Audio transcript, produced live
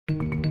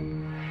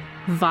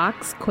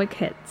Vox Quick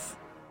Hits.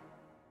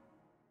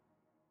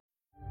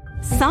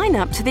 Sign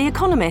up to The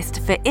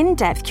Economist for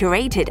in-depth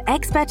curated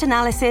expert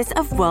analysis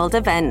of world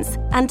events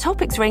and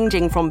topics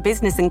ranging from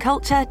business and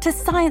culture to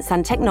science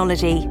and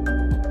technology.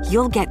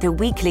 You'll get the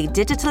weekly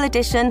digital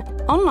edition,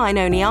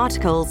 online-only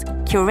articles,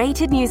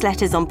 curated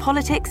newsletters on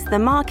politics, the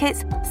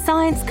markets,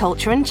 science,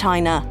 culture, and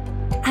China,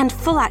 and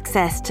full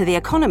access to The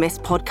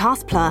Economist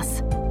Podcast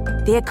Plus.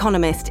 The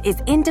Economist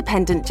is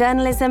independent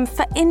journalism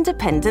for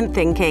independent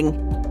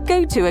thinking.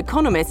 Go to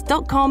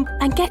economist.com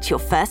and get your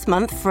first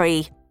month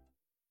free.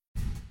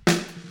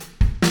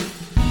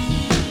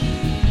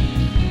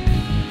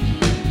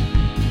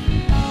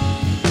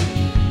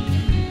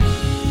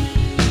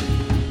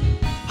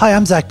 Hi,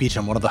 I'm Zach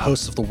Beecham, one of the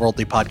hosts of the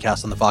Worldly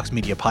Podcast on the Vox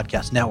Media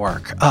Podcast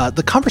Network.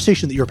 The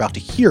conversation that you're about to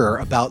hear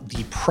about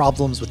the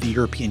problems with the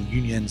European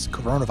Union's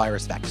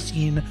coronavirus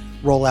vaccine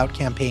rollout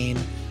campaign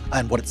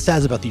and what it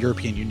says about the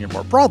European Union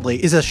more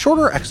broadly is a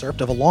shorter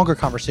excerpt of a longer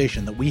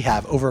conversation that we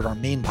have over at our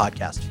main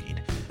podcast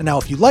feed. And now,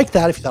 if you like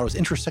that, if you thought it was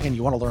interesting and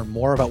you want to learn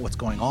more about what's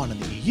going on in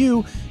the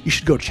EU, you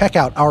should go check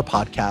out our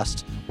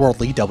podcast,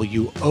 Worldly,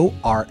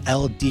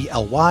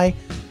 WORLDLY,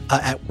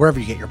 at wherever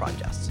you get your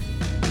podcasts.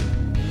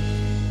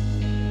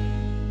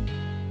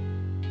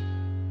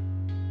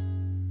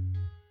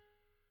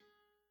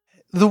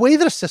 The way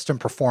that a system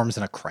performs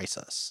in a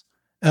crisis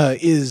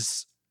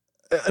is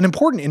an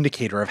important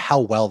indicator of how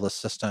well the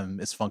system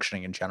is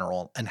functioning in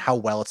general and how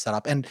well it's set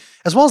up, and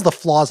as well as the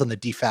flaws and the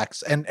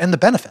defects and the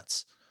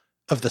benefits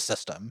of the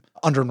system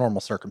under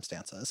normal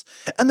circumstances.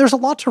 And there's a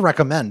lot to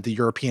recommend the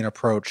European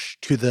approach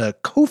to the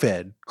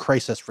COVID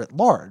crisis writ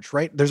large,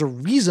 right? There's a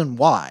reason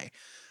why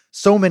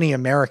so many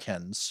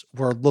Americans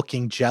were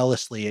looking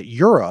jealously at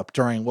Europe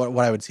during what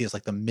I would see as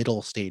like the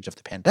middle stage of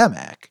the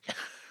pandemic.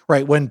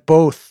 Right, when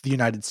both the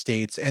United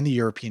States and the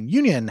European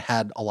Union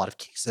had a lot of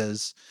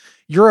cases,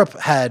 Europe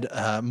had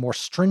more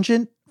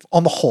stringent,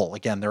 on the whole,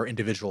 again, there are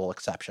individual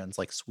exceptions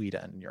like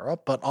Sweden and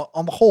Europe, but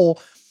on the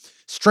whole,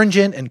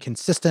 stringent and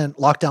consistent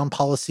lockdown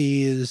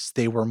policies.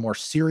 They were more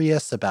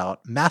serious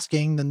about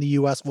masking than the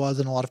US was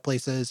in a lot of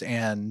places.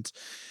 And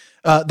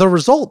the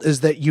result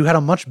is that you had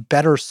a much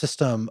better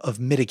system of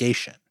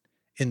mitigation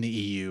in the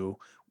EU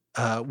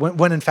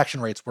when infection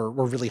rates were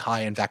really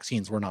high and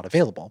vaccines were not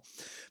available.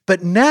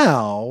 But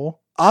now,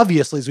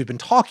 obviously, as we've been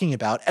talking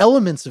about,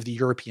 elements of the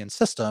European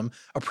system,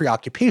 a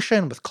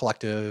preoccupation with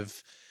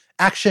collective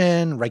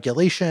action,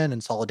 regulation,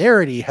 and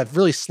solidarity have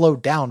really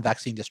slowed down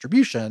vaccine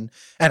distribution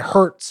and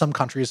hurt some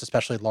countries,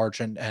 especially large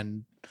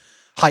and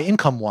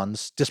high-income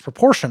ones,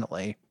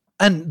 disproportionately.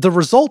 And the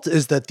result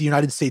is that the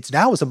United States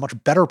now is a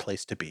much better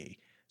place to be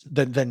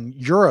than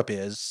Europe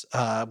is,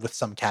 with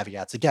some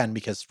caveats, again,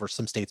 because for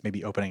some states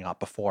maybe opening up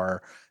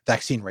before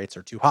vaccine rates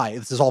are too high.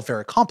 This is all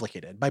very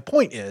complicated. My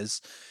point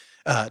is,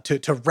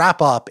 to wrap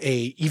up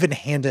a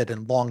even-handed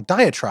and long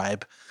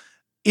diatribe,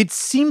 it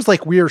seems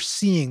like we're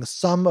seeing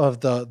some of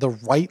the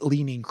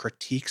right-leaning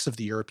critiques of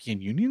the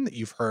European Union that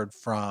you've heard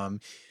from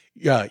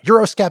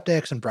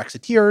Eurosceptics and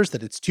Brexiteers,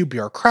 that it's too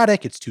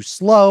bureaucratic, it's too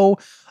slow,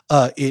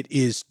 it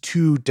is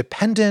too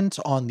dependent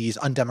on these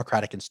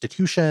undemocratic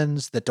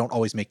institutions that don't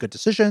always make good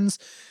decisions.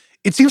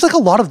 It seems like a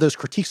lot of those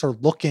critiques are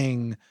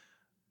looking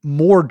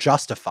more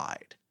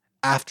justified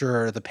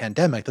after the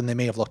pandemic than they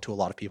may have looked to a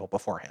lot of people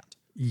beforehand.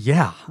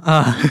 Yeah.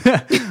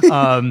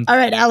 All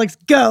right, Alex,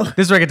 go.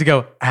 This is where I get to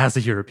go as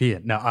a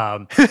European. No.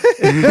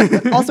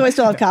 Also, I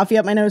still have coffee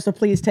up my nose, so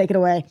please take it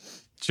away.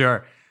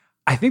 Sure.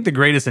 I think the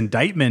greatest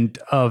indictment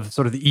of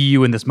sort of the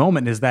EU in this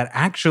moment is that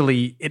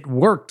actually it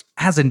worked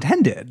as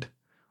intended.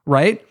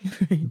 Right?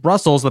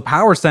 Brussels, the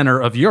power center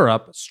of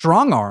Europe,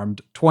 strong-armed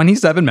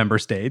 27 member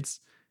states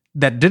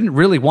that didn't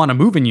really want to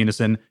move in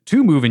unison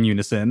to move in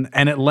unison.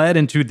 And it led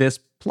into this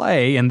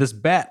play and this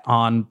bet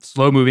on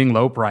slow-moving,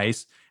 low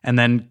price, and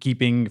then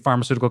keeping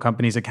pharmaceutical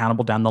companies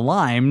accountable down the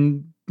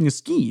line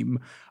scheme.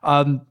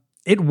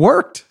 It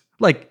worked.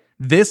 Like,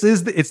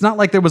 it's not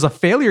like there was a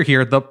failure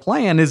here. The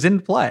plan is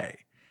in play.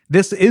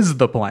 This is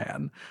the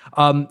plan.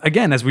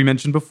 Again, as we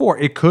mentioned before,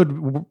 it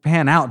could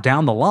pan out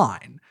down the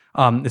line.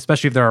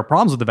 Especially if there are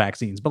problems with the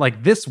vaccines. But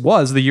like, this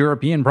was the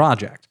European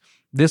project.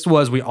 This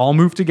was, we all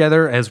move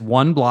together as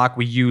one block.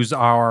 We use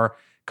our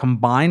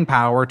combined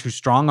power to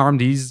strong arm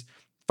these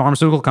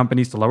pharmaceutical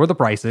companies to lower the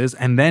prices.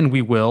 And then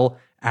we will,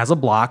 as a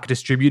block,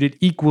 distribute it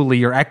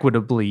equally or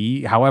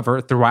equitably,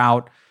 however,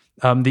 throughout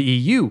the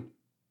EU.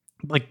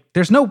 Like,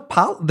 there's no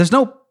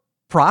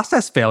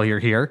process failure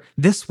here.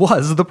 This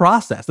was the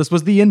process. This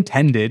was the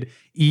intended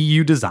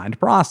EU-designed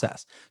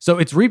process. So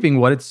it's reaping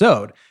what it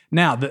sowed.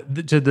 Now,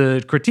 to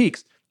the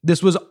critiques,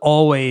 this was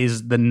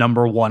always the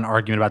number one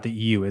argument about the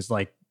EU is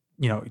like,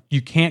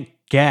 you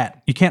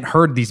can't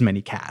herd these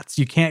many cats.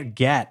 You can't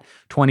get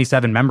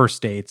 27 member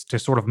states to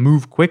sort of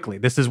move quickly.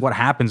 This is what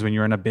happens when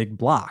you're in a big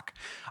block.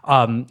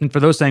 And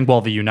for those saying,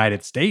 well, the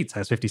United States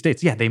has 50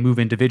 states. Yeah, they move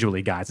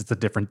individually, guys. It's a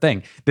different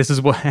thing. This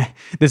is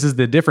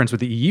the difference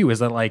with the EU is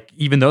that, like,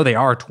 even though they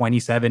are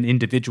 27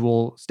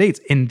 individual states,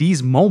 in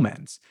these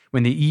moments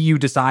when the EU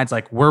decides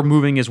like we're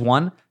moving as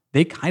one,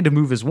 they kind of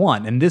move as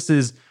one. And this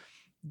is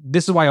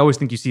this is why I always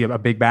think you see a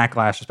big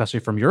backlash, especially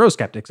from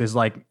Eurosceptics, is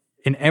like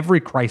in every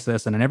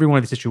crisis and in every one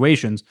of these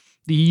situations,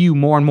 the EU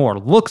more and more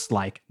looks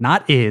like,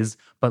 not is,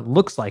 but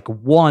looks like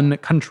one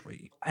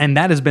country. And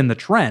that has been the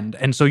trend.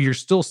 And so you're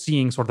still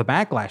seeing sort of the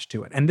backlash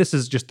to it. And this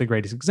is just the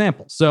greatest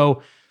example.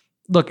 So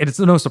look, it's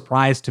no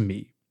surprise to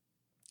me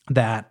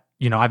that,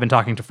 I've been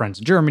talking to friends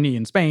in Germany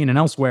and Spain and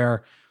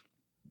elsewhere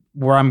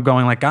where I'm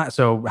going like,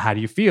 so how do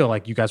you feel?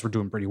 Like you guys were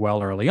doing pretty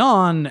well early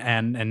on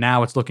and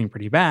now it's looking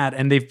pretty bad.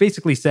 And they've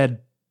basically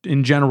said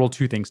in general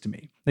two things to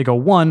me. They go,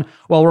 one,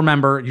 well,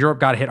 remember,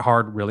 Europe got hit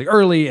hard really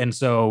early. And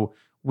so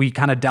we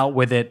kind of dealt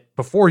with it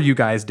before you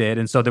guys did.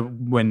 And so that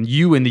when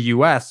you in the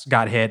US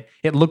got hit,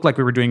 it looked like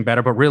we were doing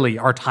better, but really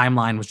our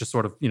timeline was just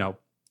sort of,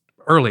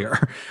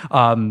 earlier.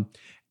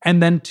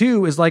 And then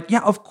two is like,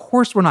 yeah, of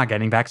course we're not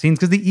getting vaccines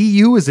because the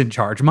EU is in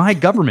charge. My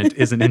government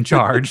isn't in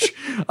charge.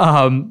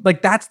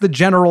 Like that's the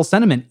general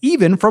sentiment,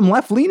 even from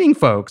left-leaning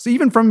folks,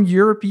 even from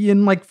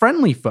European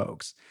friendly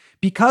folks,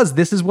 because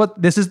this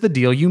is the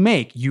deal you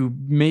make. You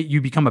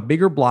become a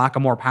bigger bloc, a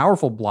more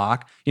powerful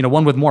bloc,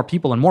 one with more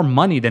people and more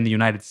money than the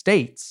United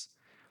States.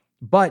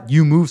 But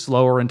you move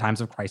slower in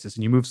times of crisis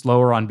and you move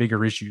slower on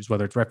bigger issues,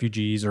 whether it's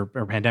refugees or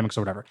pandemics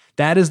or whatever.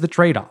 That is the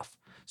trade-off.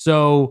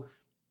 So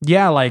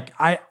yeah,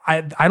 I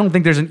don't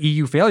think there's an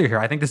EU failure here.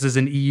 I think this is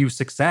an EU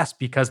success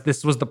because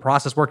this was the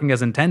process working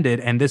as intended,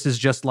 and this is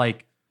just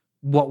like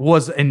what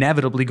was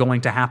inevitably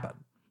going to happen.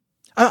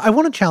 I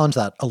want to challenge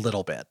that a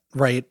little bit,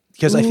 right?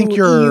 Because I think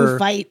you're EU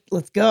fight.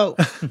 Let's go.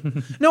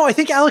 No, I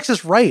think Alex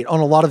is right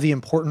on a lot of the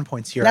important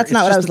points here. That's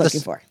not what I was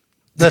looking for.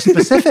 The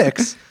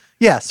specifics.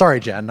 Yeah, sorry,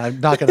 Jen. I'm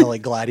not going to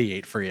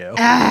gladiate for you,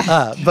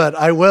 but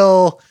I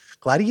will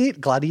gladiate.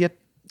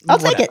 I'll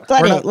take it.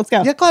 Gladiate. Let's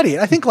go. Yeah, gladiate.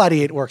 I think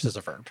gladiate works as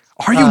a verb.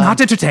 Are you not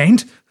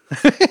entertained?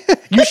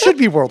 You should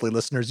be, worldly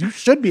listeners. You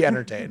should be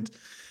entertained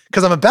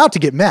because I'm about to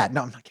get mad.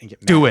 No, I'm not going to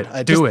get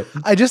mad. Do it.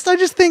 I just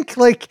think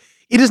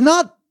it is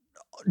not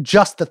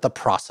just that the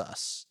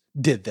process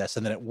did this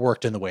and that it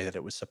worked in the way that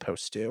it was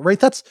supposed to, right?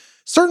 That's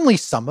certainly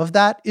some of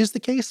that is the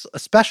case,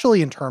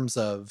 especially in terms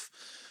of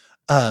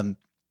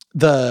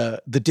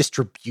the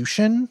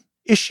distribution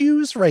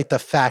issues, right? The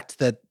fact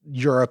that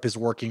Europe is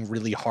working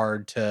really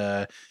hard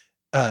to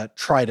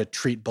try to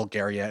treat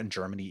Bulgaria and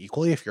Germany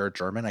equally. If you're a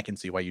German, I can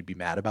see why you'd be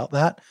mad about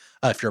that.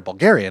 If you're a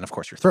Bulgarian, of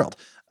course, you're thrilled.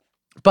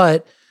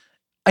 But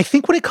I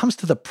think when it comes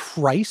to the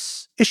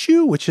price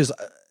issue, which is,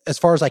 as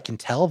far as I can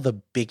tell, the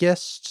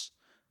biggest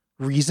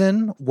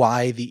reason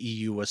why the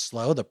EU was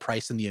slow, the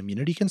price and the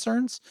immunity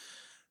concerns,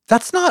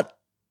 that's not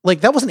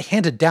that wasn't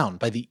handed down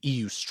by the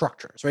EU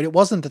structures, right? It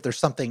wasn't that there's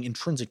something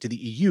intrinsic to the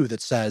EU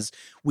that says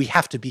we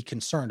have to be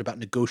concerned about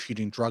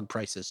negotiating drug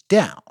prices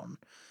down,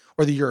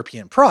 or the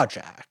European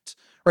project,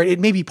 right? It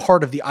may be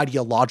part of the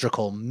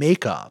ideological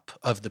makeup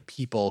of the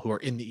people who are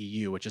in the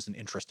EU, which is an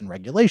interest in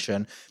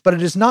regulation, but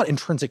it is not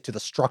intrinsic to the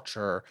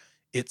structure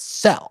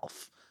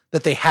itself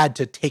that they had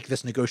to take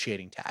this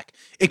negotiating tack.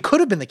 It could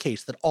have been the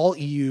case that all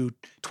EU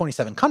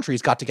 27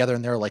 countries got together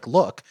and they're like,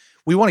 look,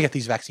 we want to get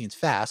these vaccines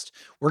fast.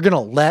 We're going to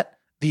let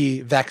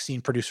the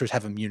vaccine producers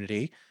have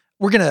immunity.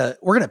 We're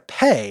gonna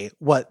pay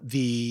what the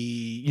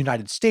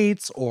United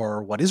States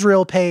or what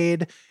Israel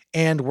paid,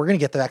 and we're gonna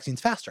get the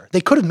vaccines faster. They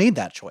could have made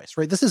that choice,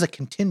 right? This is a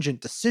contingent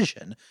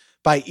decision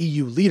by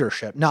EU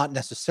leadership, not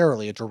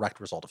necessarily a direct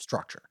result of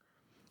structure.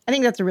 I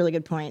think that's a really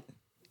good point.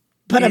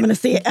 But I'm going to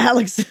see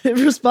Alex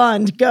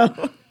respond.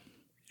 Go.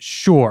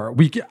 Sure.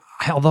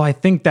 Although I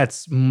think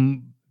that's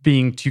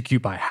being too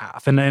cute by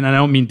half. And I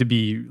don't mean to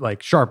be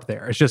sharp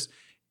there. It's just,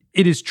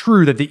 it is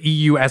true that the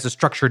EU as a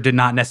structure did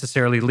not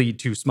necessarily lead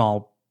to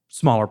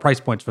smaller price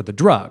points for the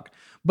drug.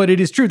 But it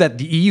is true that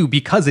the EU,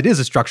 because it is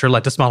a structure,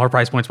 led to smaller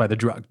price points by the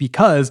drug.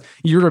 Because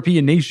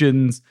European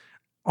nations,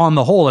 on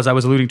the whole, as I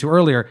was alluding to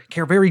earlier,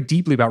 care very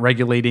deeply about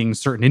regulating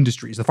certain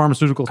industries, the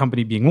pharmaceutical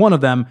company being one of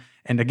them.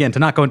 And again, to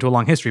not go into a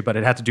long history, but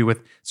it had to do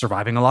with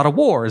surviving a lot of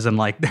wars, and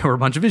there were a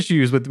bunch of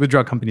issues with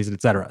drug companies, and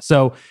et cetera.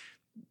 So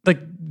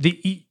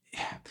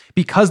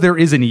because there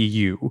is an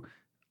EU,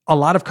 a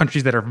lot of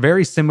countries that are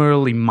very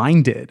similarly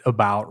minded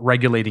about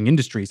regulating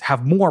industries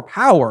have more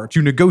power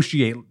to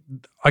negotiate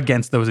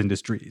against those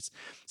industries.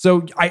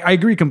 So I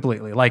agree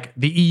completely.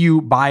 The EU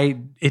by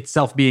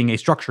itself being a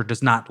structure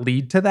does not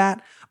lead to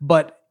that.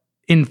 But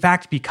in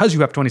fact, because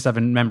you have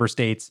 27 member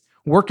states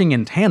working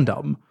in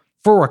tandem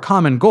for a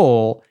common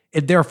goal,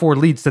 it therefore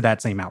leads to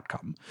that same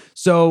outcome.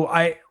 So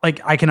I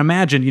can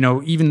imagine,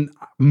 even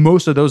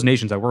most of those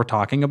nations that we're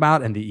talking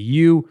about and the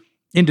EU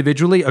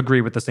individually agree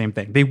with the same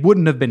thing. They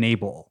wouldn't have been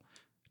able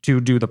to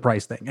do the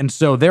price thing. And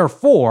so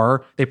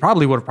therefore, they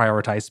probably would have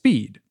prioritized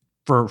speed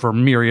for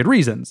myriad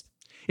reasons.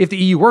 If the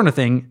EU weren't a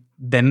thing,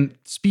 then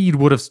speed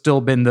would have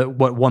still been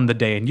what won the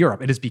day in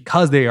Europe. It is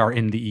because they are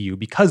in the EU,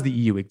 because the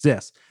EU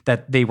exists,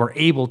 that they were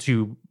able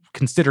to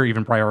consider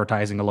even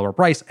prioritizing a lower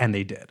price, and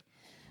they did.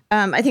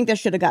 I think that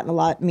should have gotten a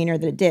lot meaner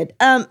than it did.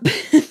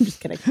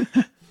 Just kidding.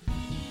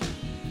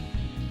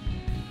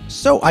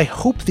 So I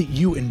hope that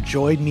you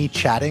enjoyed me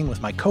chatting with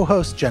my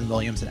co-hosts, Jen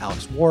Williams and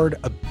Alex Ward,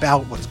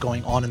 about what's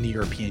going on in the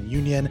European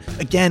Union.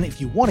 Again,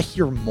 if you want to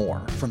hear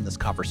more from this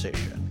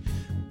conversation,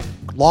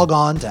 log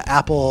on to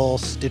Apple,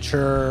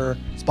 Stitcher,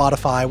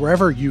 Spotify,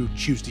 wherever you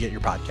choose to get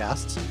your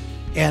podcasts,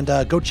 and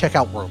go check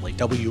out Worldly,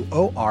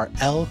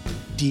 WORLDLY,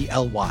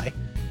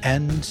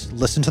 and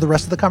listen to the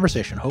rest of the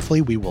conversation.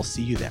 Hopefully we will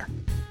see you there.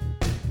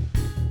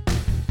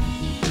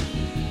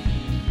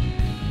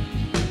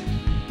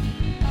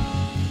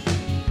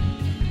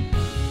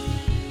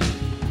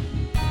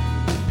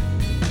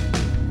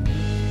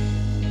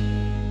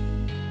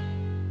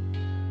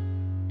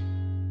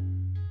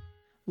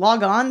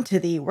 Log on to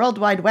the World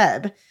Wide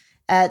Web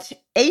at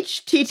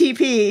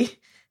http,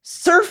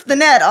 surf the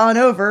net on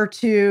over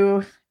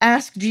to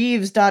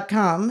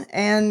askjeeves.com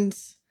and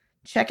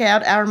check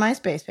out our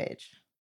MySpace page.